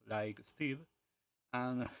first, like Steve,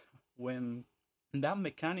 and when that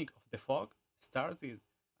mechanic of the fog started,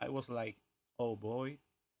 I was like, "Oh boy,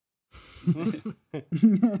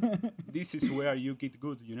 this is where you get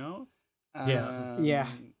good," you know. Yeah. Yeah.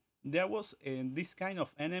 There was this kind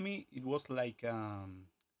of enemy. It was like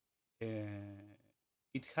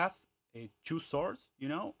it has two swords, you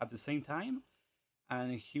know, at the same time,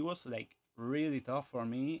 and he was like really tough for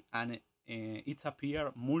me, and it's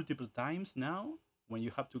appeared multiple times now when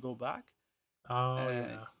you have to go back. Oh Uh,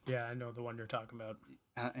 yeah, yeah, I know the one you're talking about.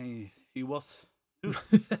 it was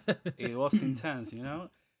it was intense, you know.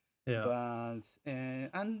 Yeah. But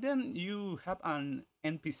and then you have an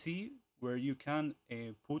NPC where you can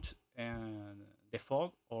put the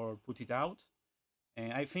fog or put it out.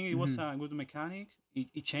 And I think it was Mhm. a good mechanic.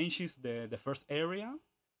 It changes the first area,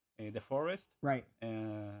 the forest. Right.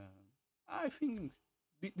 I think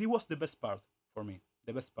it was the best part for me.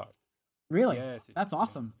 The best part. Really? Yes. That's Yes.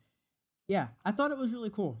 awesome. Yeah, I thought it was really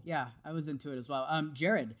cool. Yeah, I was into it as well.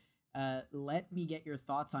 Jared, let me get your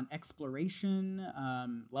thoughts on exploration,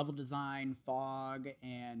 level design, fog,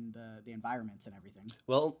 and the environments and everything.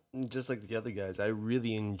 Well, just like the other guys, I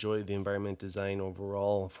really enjoyed the environment design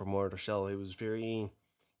overall for Mortal Shell. It was very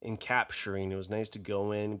encapturing. It was nice to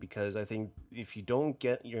go in because I think if you don't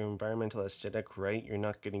get your environmental aesthetic right, you're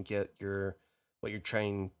not going to get your what you're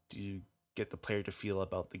trying to get the player to feel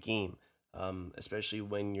about the game. Especially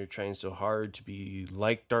when you're trying so hard to be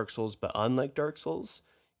like Dark Souls but unlike Dark Souls,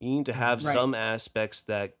 you need to have Right. some aspects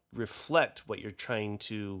that reflect what you're trying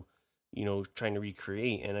to trying to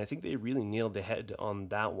recreate. And I think they really nailed the head on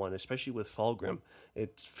that one, especially with Fulgrim.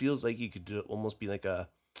 It feels like you could almost be like a.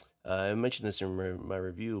 I mentioned this in my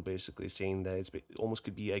review, basically saying that it almost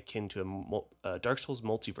could be akin to a Dark Souls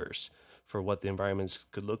multiverse for what the environments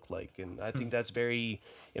could look like, and I think that's very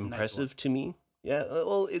Nice one. impressive to me. Yeah,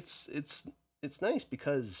 well, it's nice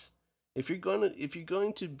because if you're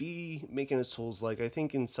going to be making a Souls like, I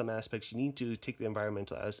think in some aspects you need to take the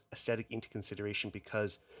environmental aesthetic into consideration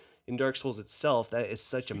because in Dark Souls itself, that is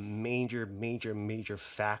such a major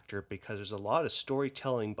factor because there's a lot of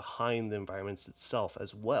storytelling behind the environments itself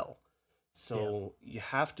as well. So you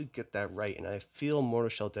have to get that right, and I feel Mortal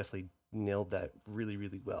Shell definitely nailed that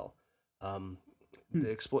really well. Um, Hmm.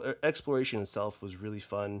 the exploration itself was really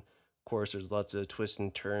fun. Of course, there's lots of twists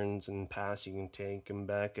and turns and paths you can take and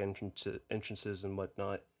back entrances and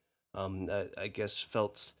whatnot. I guess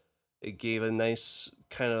felt it gave a nice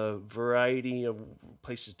kind of variety of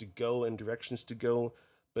places to go and directions to go,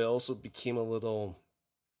 but it also became a little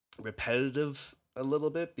repetitive a little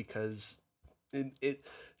bit because it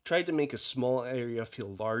tried to make a small area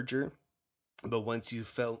feel larger, but once you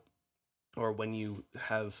felt or when you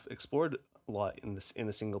have explored a lot in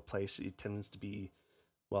a single place, it tends to be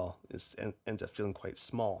ends up feeling quite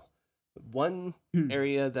small. One Hmm.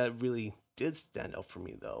 area that really did stand out for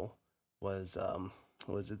me though was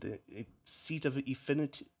it the seat of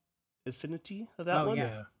infinity of that Oh one?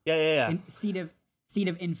 yeah, Yeah. Seed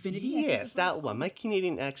of Infinity. I think Yes, is what it's that one. called. My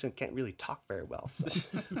Canadian accent can't really talk very well, so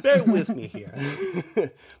bear with me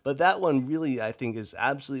here. But that one really, I think, is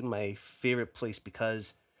absolutely my favorite place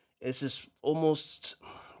because it's this almost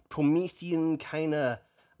Promethean kind of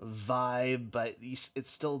vibe, but it's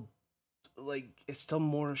still it's still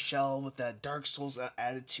Mortal Shell with that Dark Souls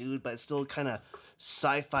attitude, but it's still kind of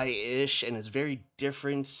sci-fi ish, and it's very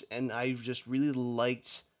different. And I just really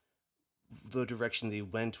liked the direction they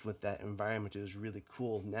went with that environment. It was really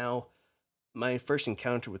cool. Now, my first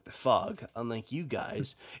encounter with the fog, unlike you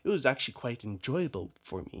guys, it was actually quite enjoyable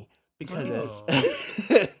for me because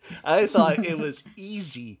I thought it was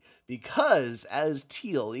easy because as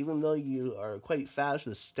Teal, even though you are quite fast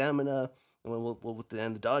with stamina and with the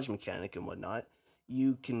dodge mechanic and whatnot,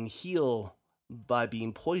 you can heal by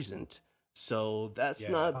being poisoned. So that's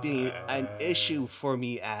not being an issue for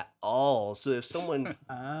me at all. So if someone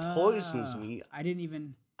poisons me, I didn't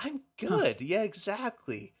even. I'm Huh. good. Yeah,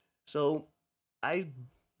 exactly. So I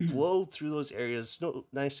blow through those areas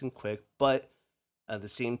nice and quick, but at the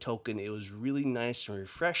same token, it was really nice and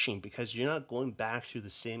refreshing because you're not going back through the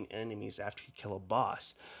same enemies after you kill a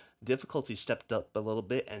boss. Difficulty stepped up a little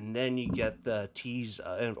bit, and then you get the tease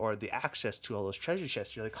or the access to all those treasure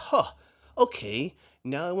chests. You're like, huh, okay,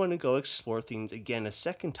 now I want to go explore things again a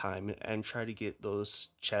second time and try to get those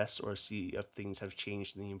chests or see if things have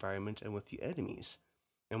changed in the environment and with the enemies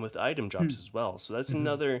and with item drops as well. So that's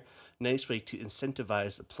another nice way to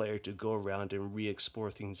incentivize the player to go around and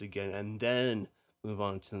re-explore things again and then move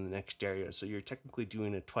on to the next area. So you're technically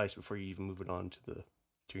doing it twice before you even move it on to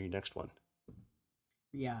your next one.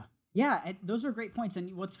 Yeah, Yeah, those are great points.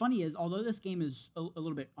 And what's funny is, although this game is a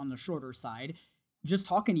little bit on the shorter side, just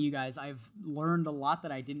talking to you guys, I've learned a lot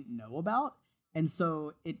that I didn't know about. And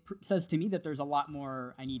so it says to me that there's a lot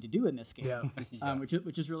more I need to do in this game, Yeah. Yeah.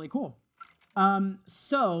 which is really cool.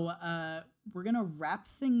 We're gonna wrap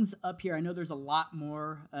things up here. I know there's a lot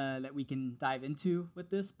more that we can dive into with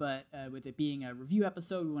this, but with it being a review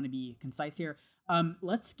episode, we want to be concise here.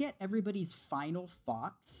 Let's get everybody's final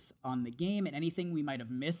thoughts on the game and anything we might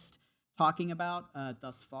have missed talking about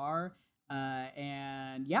thus far.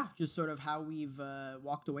 And yeah, just sort of how we've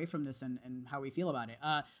walked away from this and how we feel about it.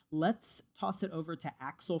 Let's toss it over to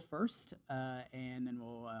Axel first, and then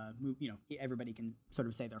we'll move. Everybody can sort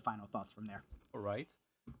of say their final thoughts from there. All right.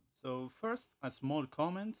 So first, a small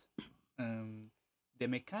comment. The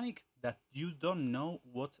mechanic that you don't know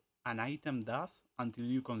what an item does until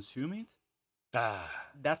you consume it.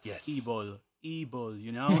 That's yes. evil. Evil,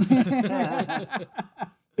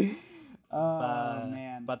 Oh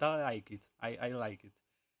man! But I like it. I like it.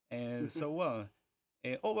 And so,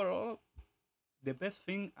 overall, the best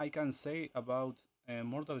thing I can say about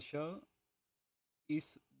Mortal Shell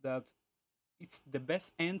is that it's the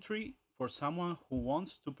best entry for someone who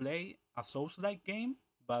wants to play a Souls-like game,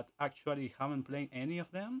 but actually haven't played any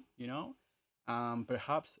of them,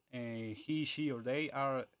 Perhaps he, she, or they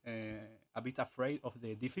are a bit afraid of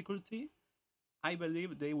the difficulty. I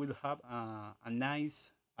believe they will have a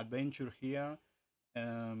nice adventure here,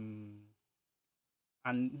 and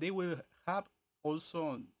they will have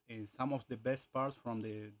also some of the best parts from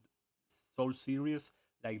the Soul series,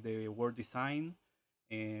 like the world design,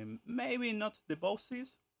 and maybe not the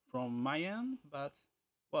bosses from my end, but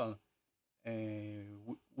well,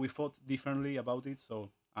 we thought differently about it, so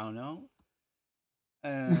I don't know.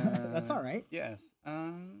 That's all right. Yes,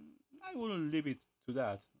 I will leave it to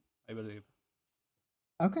that, I believe.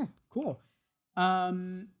 Okay, cool.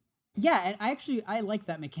 Yeah, and I like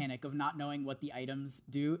that mechanic of not knowing what the items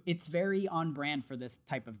do. It's very on brand for this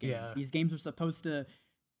type of game. Yeah. These games are supposed to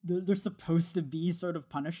they're supposed to be sort of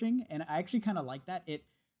punishing, and I actually kind of like that. It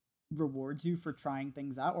rewards you for trying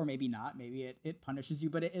things out, or maybe not. Maybe it punishes you,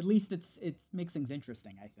 but at least it makes things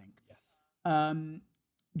interesting, I think. Yes.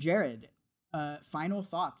 Jared, final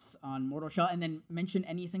thoughts on Mortal Shell, and then mention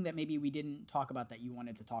anything that maybe we didn't talk about that you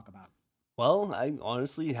wanted to talk about. Well, I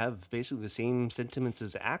honestly have basically the same sentiments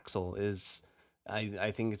as Axel.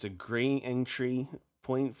 I think it's a great entry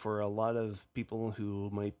point for a lot of people who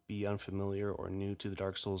might be unfamiliar or new to the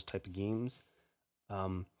Dark Souls type of games.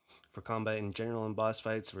 For combat in general and boss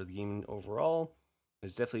fights, for the game overall,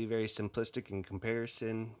 it's definitely very simplistic in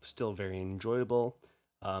comparison, still very enjoyable.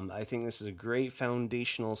 I think this is a great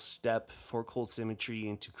foundational step for Cold Symmetry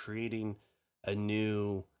into creating a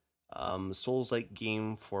new Souls-like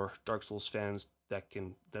game for Dark Souls fans that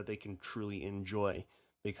they can truly enjoy.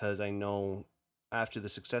 Because I know after the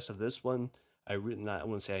success of this one, I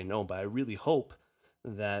wouldn't say I know, but I really hope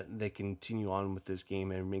that they continue on with this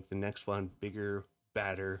game and make the next one bigger,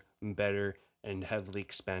 badder, better, and heavily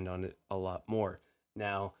expand on it a lot more.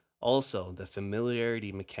 Now, also the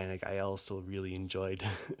familiarity mechanic, I also really enjoyed.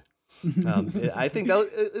 I think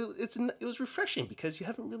that it was refreshing because you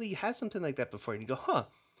haven't really had something like that before, and you go, huh.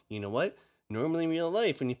 You know what? Normally in real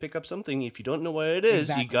life, when you pick up something, if you don't know what it is,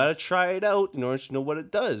 Exactly. you gotta try it out in order to know what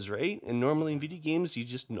it does, right? And normally in video games, you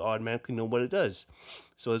just automatically know what it does.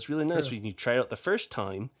 So it's really nice when you try it out the first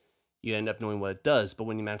time, you end up knowing what it does. But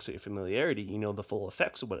when you max out your familiarity, you know the full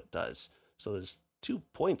effects of what it does. So there's 2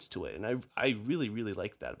 points to it, and I really, really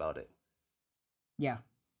like that about it. Yeah,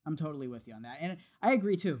 I'm totally with you on that, and I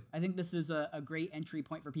agree too. I think this is a great entry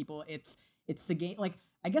point for people. It's the game. Like,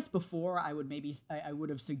 I guess before I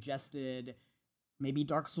would have suggested maybe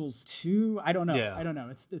Dark Souls 2. I don't know. Yeah. I don't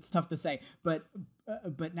know. It's tough to say, but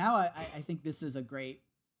now I think this is a great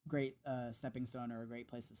stepping stone or a great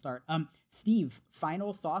place to start. Steve,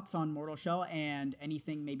 final thoughts on Mortal Shell and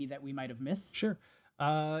anything maybe that we might have missed? Sure.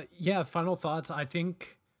 Yeah, final thoughts. I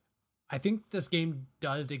think this game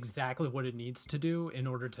does exactly what it needs to do in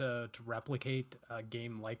order to replicate a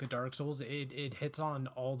game like a Dark Souls. It hits on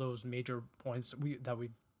all those major points that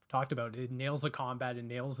we've talked about. It nails the combat, it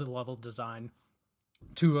nails the level design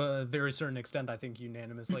to a very certain extent, I think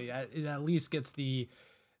unanimously. It at least gets the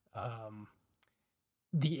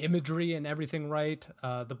imagery and everything right.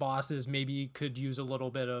 The bosses maybe could use a little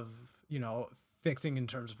bit of, fixing in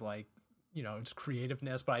terms of its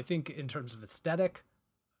creativeness, but I think in terms of aesthetic,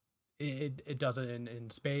 it does it in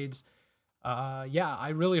spades. Yeah, I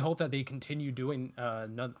really hope that they continue doing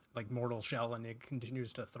Mortal Shell and it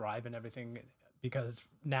continues to thrive and everything, because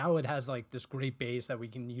now it has this great base that we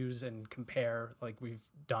can use and compare like we've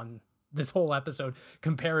done this whole episode,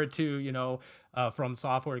 compare it to, you know, From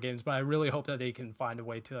Software games, but I really hope that they can find a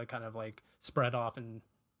way to kind of like spread off and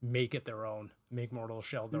make it their own, make Mortal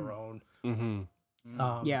Shell their own.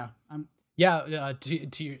 Yeah,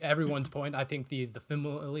 To everyone's point, I think the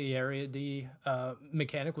familiarity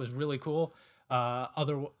mechanic was really cool.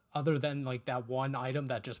 Other than like that one item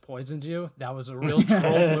that just poisons you, that was a real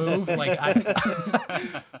troll move. Like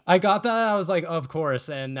I got that, I was like, of course,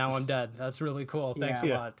 and now I'm dead. That's really cool. Thanks a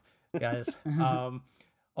lot, guys.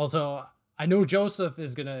 Also, I know Joseph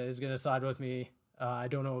is gonna side with me. I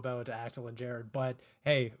don't know about Axel and Jared, but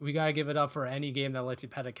hey, we gotta give it up for any game that lets you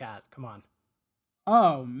pet a cat. Come on.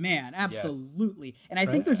 Oh man, absolutely. And I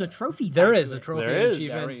think there's a trophy. There is to a it. trophy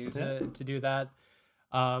achievement to do that.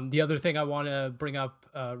 The other thing I want to bring up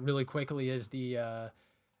really quickly is the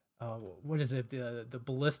what is it? The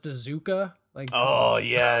Ballista-Zooka? Like, oh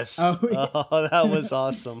yes. Oh, that was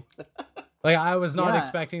awesome. Like, I was not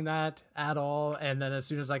expecting that at all, and then as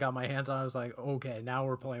soon as I got my hands on it, I was like, okay, now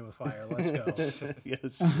we're playing with fire. Let's go.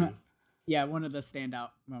 Yes. Yeah, one of the standout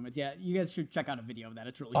moments. Yeah, you guys should check out a video of that.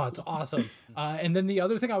 It's really cool. It's awesome. And then the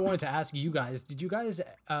other thing I wanted to ask you guys, did you guys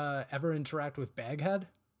ever interact with Baghead?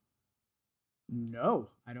 No,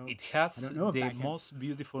 I don't. It has I don't know the Baghead. most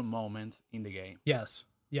beautiful moment in the game. Yes.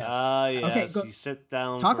 Yes. Yes. Okay, go- You sit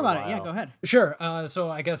down. Talk for a about it. Yeah, while. go ahead. Sure. So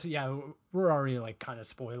I guess, yeah, we're already like kind of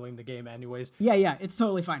spoiling the game anyways. Yeah, it's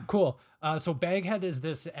totally fine. Cool. So Baghead is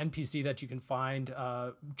this NPC that you can find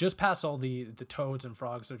just past all the toads and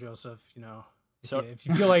frogs. So Joseph, you know, if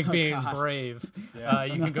you feel like being brave, you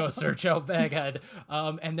can go search out Baghead.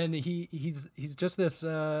 And then he's just this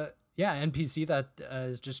NPC that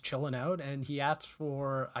is just chilling out, and he asks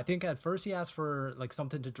for, I think at first he asked for like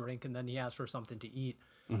something to drink, and then he asked for something to eat.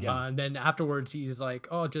 And then afterwards he's like,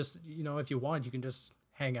 oh, just, you know, if you want, you can just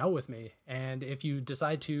hang out with me. And if you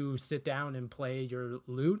decide to sit down and play your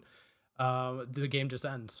loot, the game just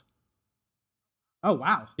ends. Oh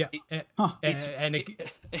wow. Yeah.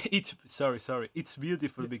 It's sorry. It's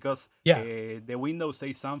beautiful because the window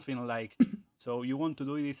says something like, so you want to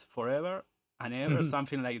do this forever and ever,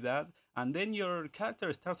 something like that. And then your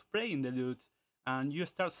character starts playing the loot, and you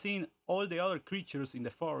start seeing all the other creatures in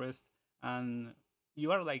the forest, and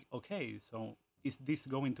you are like, okay, so is this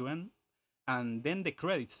going to end? And then the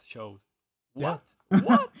credits show. What?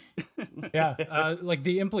 What? Like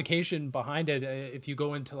the implication behind it, if you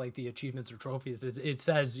go into like the achievements or trophies, it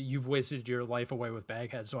says you've wasted your life away with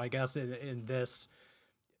Baghead. So I guess in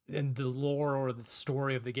the lore or the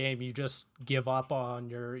story of the game, you just give up on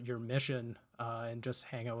your mission and just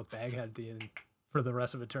hang out with Baghead for the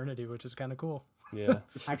rest of eternity, which is kind of cool. Yeah.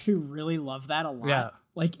 I actually really love that a lot. Yeah.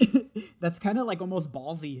 Like that's kind of like almost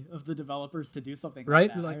ballsy of the developers to do something Right?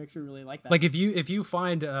 like that. Like, I actually really like that. Like if you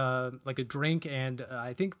find like a drink and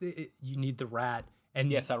I think you need the rat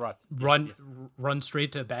and Yes, a rat. run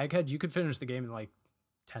straight to Baghead, you could finish the game in like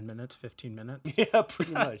 10 minutes, 15 minutes. Yeah,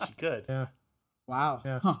 pretty much. You could. Yeah. wow.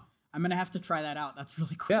 Yeah. Huh. I'm gonna have to try that out. That's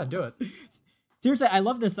really cool. Yeah, do it. Seriously, I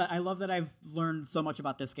love this. I love that I've learned so much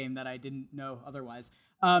about this game that I didn't know otherwise.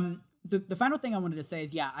 The final thing I wanted to say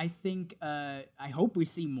is, I think, I hope we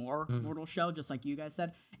see more Mortal Shell, just like you guys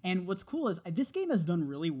said. And what's cool is this game has done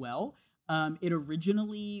really well. It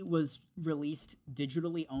originally was released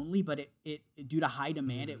digitally only, but it due to high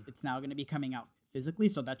demand, it's now going to be coming out physically.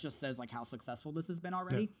 So that just says like how successful this has been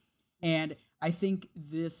already. Yeah. And I think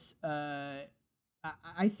this, I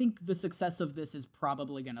think the success of this is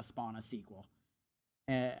probably going to spawn a sequel.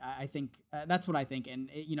 I think that's what I think, and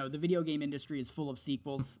the video game industry is full of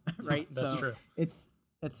sequels, right? That's true.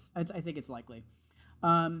 I think it's likely.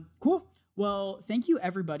 Cool. Well, thank you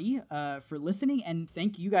everybody for listening, and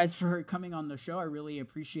thank you guys for coming on the show. I really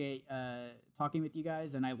appreciate talking with you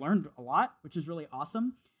guys, and I learned a lot, which is really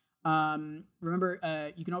awesome. Remember,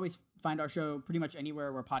 you can always find our show pretty much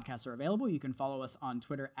anywhere where podcasts are available. You can follow us on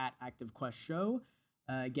Twitter at ActiveQuestShow.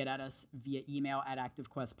 Get at us via email at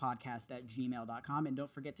activequestpodcast@gmail.com. And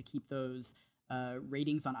don't forget to keep those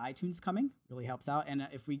ratings on iTunes coming. Really helps out. And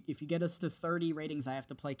if you get us to 30 ratings, I have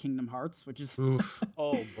to play Kingdom Hearts, which is Oof.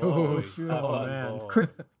 Oh boy. Oof. Oh, man.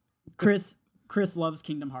 Chris loves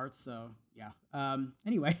Kingdom Hearts, so yeah.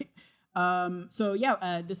 Anyway,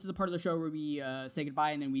 this is a part of the show where we say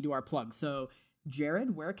goodbye and then we do our plugs. So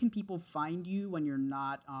Jared, where can people find you when you're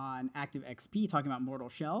not on Active XP talking about Mortal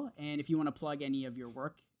Shell? And if you want to plug any of your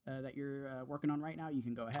work that you're working on right now, you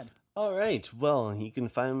can go ahead. All right. Well, you can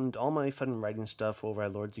find all my fun writing stuff over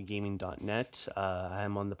at lordsofgaming.net. I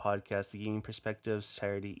am on the podcast, The Gaming Perspective,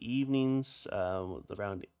 Saturday evenings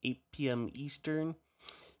around 8 p.m. Eastern.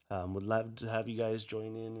 Would love to have you guys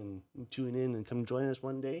join in and tune in and come join us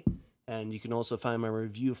one day. And you can also find my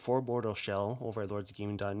review for Mortal Shell over at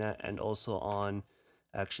lordsgaming.net and also on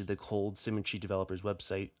actually the Cold Symmetry developers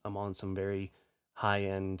website. I'm on some very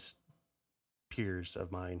high-end peers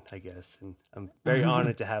of mine, I guess, and I'm very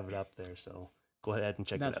honored to have it up there. So go ahead and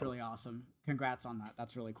check it out. That's really awesome. Congrats on that.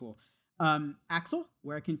 That's really cool. Axel,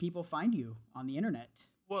 where can people find you on the internet?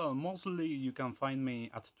 Well, mostly you can find me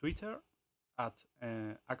at Twitter at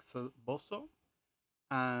Axel Bosso.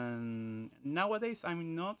 And nowadays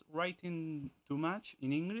I'm not writing too much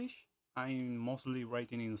in English. I'm mostly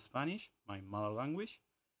writing in Spanish, my mother language.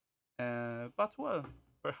 But well,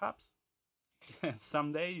 perhaps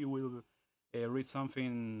someday you will read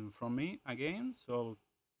something from me again. So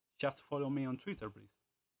just follow me on Twitter, please.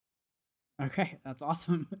 Okay, that's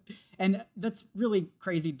awesome. And that's really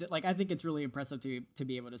crazy. Like, I think it's really impressive to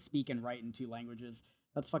be able to speak and write in 2 languages.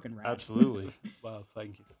 That's fucking rad. Absolutely. Well,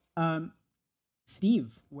 thank you.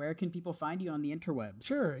 Steve, where can people find you on the interwebs?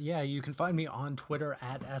 Sure, yeah, you can find me on Twitter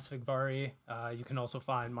at svigvari. You can also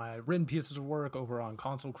find my written pieces of work over on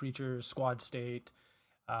Console Creatures, Squad State,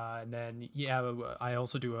 and then, yeah, I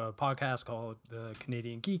also do a podcast called the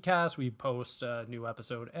Canadian Geekcast. We post a new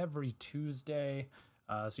episode every Tuesday,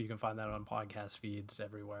 so you can find that on podcast feeds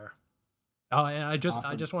everywhere. And I just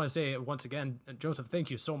want to say once again, Joseph, thank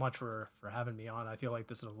you so much for having me on. I feel like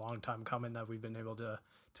this is a long time coming that we've been able to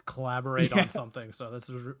collaborate on something. So this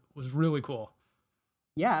was really cool.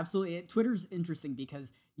 Yeah, absolutely. Twitter's interesting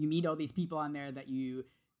because you meet all these people on there that you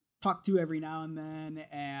talk to every now and then,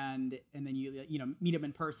 and then you know meet them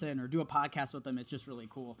in person or do a podcast with them. It's just really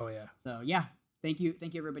cool. Oh yeah. So yeah. Thank you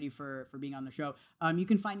everybody for being on the show. You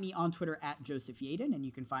can find me on Twitter at Joseph Yaden, and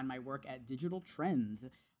you can find my work at Digital Trends.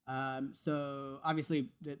 So obviously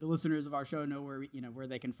the listeners of our show know where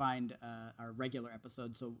they can find our regular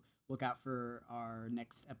episodes. So look out for our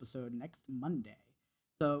next episode next Monday.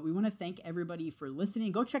 So we want to thank everybody for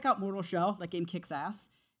listening. Go check out Mortal Shell. That game kicks ass.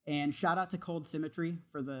 And shout out to Cold Symmetry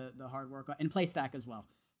for the hard work, and PlayStack as well.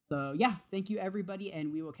 So yeah, thank you everybody,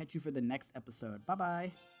 and we will catch you for the next episode.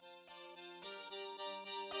 Bye-bye.